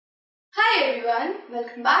Hi everyone,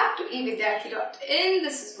 welcome back to evidyarthi.in.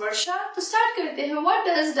 This is Varsha. तो start करते हैं. What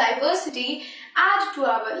does diversity add to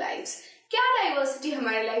our lives? क्या diversity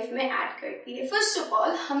हमारे life में add करती है? फर्स्ट ऑफ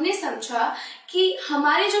ऑल हमने समझा कि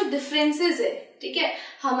हमारे जो डिफरेंसेस है, ठीक है,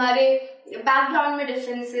 हमारे बैकग्राउंड में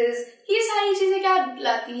डिफरेंसेस, ये सारी चीजें क्या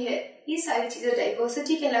लाती है? ये सारी चीजें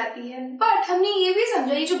डाइवर्सिटी कहलाती है. बट हमने ये भी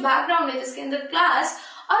समझा ये जो बैकग्राउंड है जिसके अंदर क्लास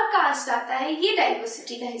और कास्ट आता है ये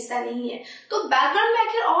डाइवर्सिटी का हिस्सा नहीं है. तो बैकग्राउंड में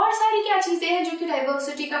आखिर और सारी क्या चीजें हैं जो कि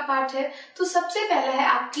डाइवर्सिटी का पार्ट है? तो सबसे पहला है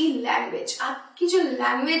आपकी लैंग्वेज. आपकी जो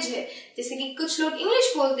लैंग्वेज है, जैसे कि कुछ लोग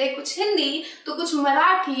इंग्लिश बोलते हैं, कुछ हिंदी, तो कुछ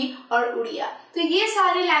मराठी और उड़िया. तो ये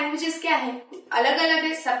सारी लैंग्वेजेस क्या है? अलग अलग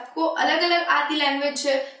है, सबको अलग अलग आती लैंग्वेज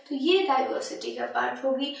है. तो ये डाइवर्सिटी का पार्ट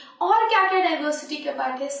होगी. और क्या क्या डाइवर्सिटी का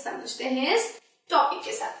पार्ट है समझते हैं इस टॉपिक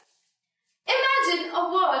के साथ. Imagine a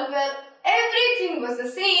world where everything was the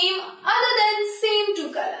same other than same two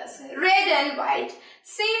colors, red and white,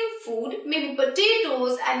 same food, maybe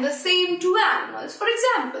potatoes and the same two animals. For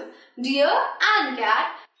example, deer and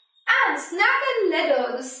cat and snake and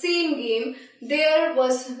ladder, the same game. There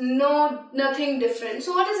was nothing different.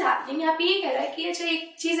 So what is happening? यहाँ पे ये कह रहा है कि अच्छा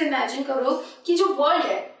एक चीज इमेजिन करो कि जो वर्ल्ड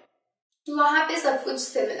है वहां पे सब कुछ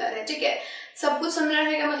सिमिलर है, ठीक है. सब कुछ सिमिलर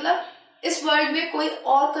है का मतलब इस वर्ल्ड में कोई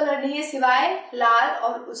और कलर नहीं है सिवाय लाल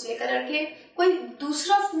और उजले कलर के. कोई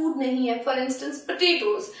दूसरा फूड नहीं है, फॉर इंस्टेंस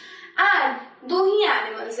पोटैटोज. एंड दो ही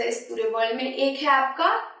एनिमल्स है इस पूरे वर्ल्ड में. एक है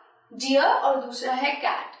आपका डियर और दूसरा है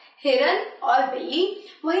कैट, हिरन और बिल्ली.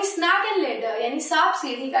 वही स्नैक एंड लैडर यानी सांप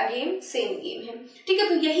सीढ़ी का गेम सेम गेम है, ठीक है.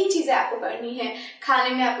 तो यही चीजें आपको करनी है. खाने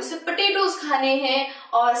में आपको सिर्फ पोटैटोज खाने हैं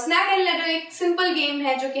और स्नैक एंड लैडर एक सिंपल गेम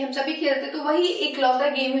है जो कि हम सभी खेलते हैं. तो वही एक लौता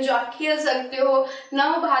गेम है जो आप खेल सकते हो. नो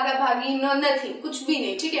भागा भागी, नो नथिंग, कुछ भी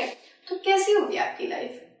नहीं, ठीक है. तो कैसी होगी आपकी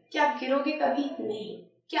लाइफ? क्या आप गिरोगे? कभी नहीं.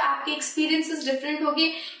 क्या आपके एक्सपीरियंसेस डिफरेंट होंगे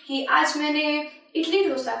कि आज मैंने इडली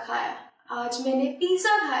डोसा खाया, आज मैंने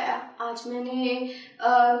पिज्जा खाया, आज मैंने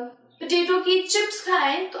पोटैटो की चिप्स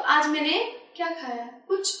खाए, तो आज मैंने क्या खाया?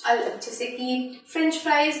 कुछ अलग. जैसे कि फ्रेंच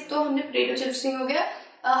फ्राइज तो हमने पोटैटो चिप्स नहीं हो गया.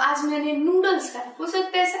 आज मैंने नूडल्स खाए. हो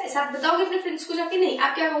सकता है ऐसा आप बताओगे अपने फ्रेंड्स को जाके? नहीं,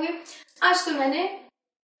 आप क्या कहोगे? आज तो मैंने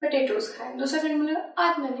पोटैटोज खाए. दूसरा फ्रेंड बोलेगा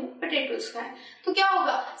आज मैंने पोटैटोज खाए. तो क्या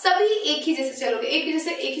होगा? सभी एक ही जैसे चलोगे,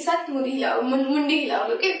 एक ही साथ मुंडी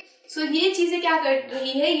हिलाओगे. ओके. सो ये चीजें क्या कर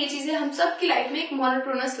रही है? ये चीजें हम सबकी लाइफ में एक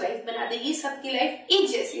मोनोटोनस लाइफ बना देगी. सबकी लाइफ एक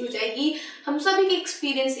जैसी हो जाएगी. हम सभी के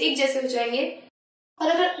एक्सपीरियंस एक जैसे हो जाएंगे. और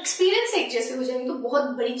अगर एक्सपीरियंस एक जैसे हो जाएंगे तो बहुत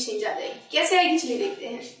बड़ी चेंज आ जाएगी. कैसे आएगी चलिए देखते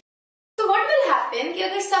हैं. तो व्हाट विल हैपन कि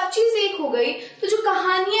अगर सब चीज एक हो गई तो जो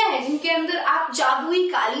कहानियां हैं जिनके अंदर आप जादुई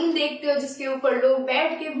कालीन देखते हो जिसके ऊपर लोग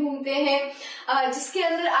बैठ के घूमते हैं, जिसके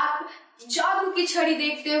अंदर आप जादू की छड़ी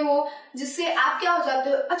देखते हो, जिससे आप क्या हो जाते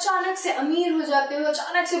हो? अचानक से अमीर हो जाते हो,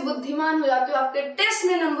 अचानक से बुद्धिमान हो जाते हो, आपके टेस्ट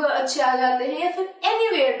में नंबर अच्छे आ जाते हैं, या फिर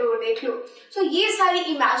एनीवेयर डोर देख लो. तो ये सारी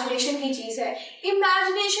इमेजिनेशन की चीज है.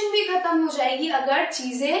 इमेजिनेशन भी खत्म हो जाएगी अगर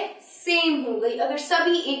चीजें सेम हो गई, अगर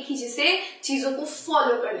सभी एक ही जैसे चीजों को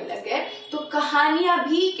फॉलो करने लग गए. तो कहानियां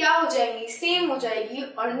भी क्या हो जाएंगी? सेम हो जाएगी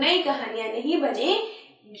और नई कहानियां नहीं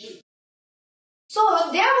बनेगी. So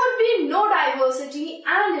there would be no diversity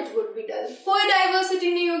and it would be dull. कोई डाइवर्सिटी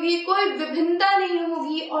नहीं होगी, कोई विभिन्नता नहीं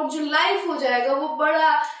होगी, और जो लाइफ हो जाएगा वो बड़ा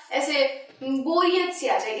ऐसे बोरियत सी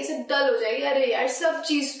आ जाएगी, ऐसे डल हो जाएगी. अरे यार सब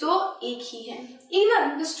चीज तो एक ही है. Even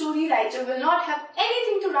the story writer will not have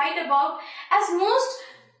anything to write about, as most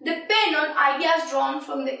depend on ideas drawn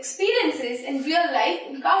from the experiences and real life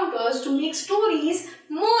encounters to make stories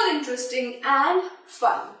more interesting and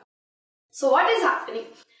fun. So what is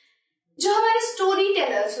happening? जो हमारे story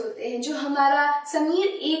tellers होते हैं, जो हमारा समीर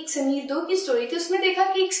 1 समीर 2 की story थी, उसमें देखा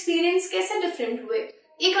कि एक्सपीरियंस कैसे डिफरेंट हुए.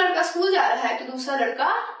 एक लड़का स्कूल जा रहा है तो दूसरा लड़का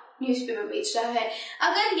न्यूज़पेपर बेच रहा है.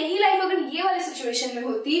 अगर यही लाइफ अगर ये वाले सिचुएशन में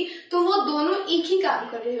होती तो वो दोनों एक ही काम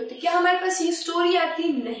कर रहे होते. क्या हमारे पास ये स्टोरी आती?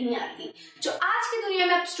 नहीं आती. जो आज की दुनिया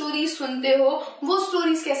में आप स्टोरी सुनते हो वो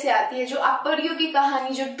स्टोरीज कैसे आती है? जो आप परियों की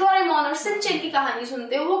कहानी, जो डोरेमोन और शिनचैन की कहानी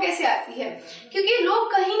सुनते हो वो कैसे आती है? क्योंकि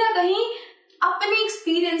लोग कहीं ना कहीं अपने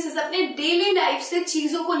एक्सपीरियंसेस, अपने डेली लाइफ से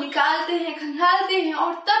चीजों को निकालते हैं, खंगालते हैं,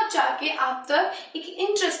 और तब जाके आप तक एक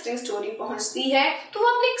इंटरेस्टिंग स्टोरी पहुंचती है. तो वो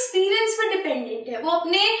अपने एक्सपीरियंस पर डिपेंडेंट है. वो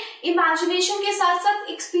अपने इमेजिनेशन के साथ साथ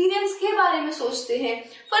एक्सपीरियंस के बारे में सोचते हैं.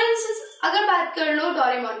 फॉर इंस्टेंस अगर बात कर लो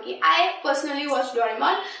डोरेमोन की, I personally watch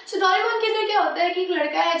Doraemon. So Doraemon के अंदर क्या होता है कि एक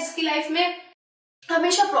लड़का है जिसकी लाइफ में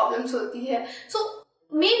हमेशा प्रॉब्लम्स होती है. सो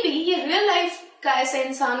मे बी ये रियल लाइफ का ऐसा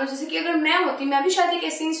इंसान हो, जैसे कि अगर मैं होती, मैं भी शायद एक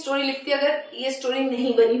ऐसी स्टोरी लिखती अगर ये स्टोरी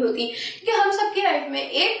नहीं बनी होती. क्योंकि हम सबकी लाइफ में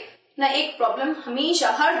एक ना एक प्रॉब्लम हमेशा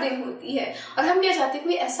हर दिन होती है, और हम क्या चाहते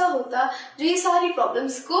कोई ऐसा होता जो ये सारी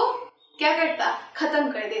प्रॉब्लम्स को क्या करता,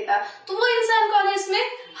 खत्म कर देता। तो वो इंसान कौन है इसमें,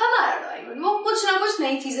 हमारा डोरेमोन। वो कुछ ना कुछ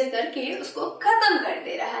नई चीजें करके उसको खत्म कर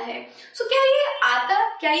दे रहा है। सो क्या ये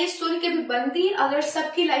आता, क्या ये स्टोरी कभी बनती अगर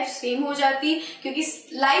सबकी लाइफ सेम हो जाती? क्योंकि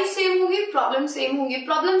लाइफ सेम होगी, प्रॉब्लम सेम होंगे,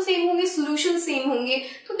 प्रॉब्लम सेम होंगे, सोल्यूशन सेम होंगे,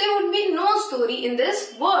 तो there would be no story in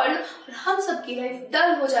this world. और हम सबकी लाइफ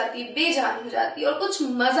डल हो जाती, बेजान हो जाती और कुछ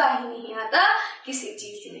मजा ही नहीं आता किसी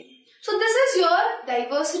चीज में। So this is your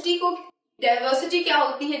diversity. को डाइवर्सिटी क्या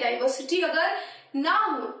होती है, डाइवर्सिटी अगर ना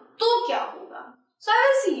हो तो क्या होगा। So I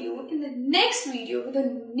will see you in the next video with a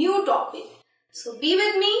new topic. So be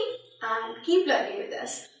with me and keep learning with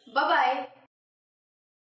us. Bye bye.